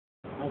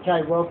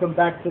Okay, welcome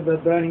back to the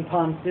burning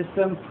palm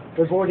system.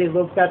 We've already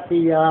looked at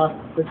the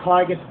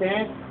tiger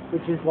stance,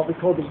 which is what we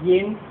call the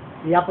yin.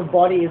 The upper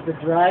body is the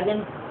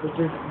dragon, which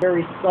is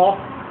very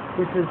soft.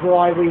 This is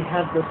why we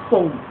have the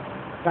sung.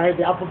 Okay,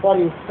 the upper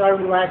body is so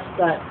relaxed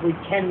that we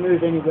can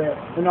move anywhere.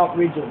 We're not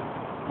rigid.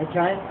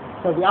 Okay,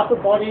 so the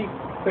upper body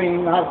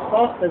being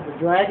soft as the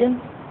dragon,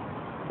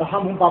 the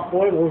hum bap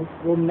boy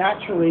will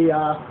naturally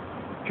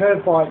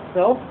curve by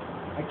itself.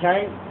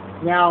 Okay,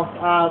 now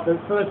the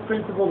first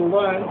principle to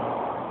learn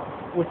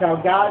with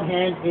our guard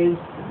hand is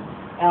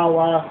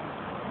our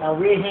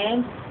rear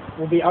hand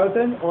will be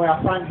open, or our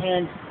front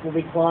hand will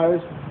be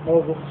closed,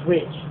 or will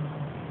switch.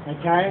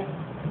 Okay,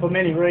 for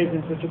many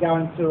reasons, which we'll go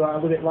into a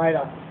little bit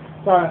later.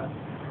 So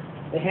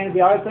the hand will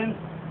be open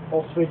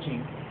or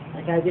switching.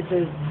 Okay, this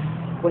is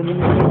when you're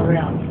moving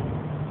around.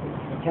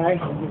 Okay,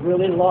 you're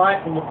really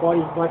light and your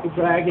body's like a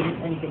dragon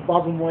and you can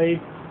bob and weave.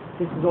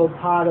 This is all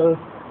part of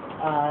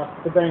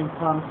the burning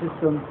palm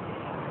system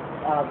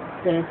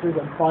stances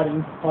and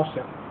fighting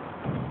posture.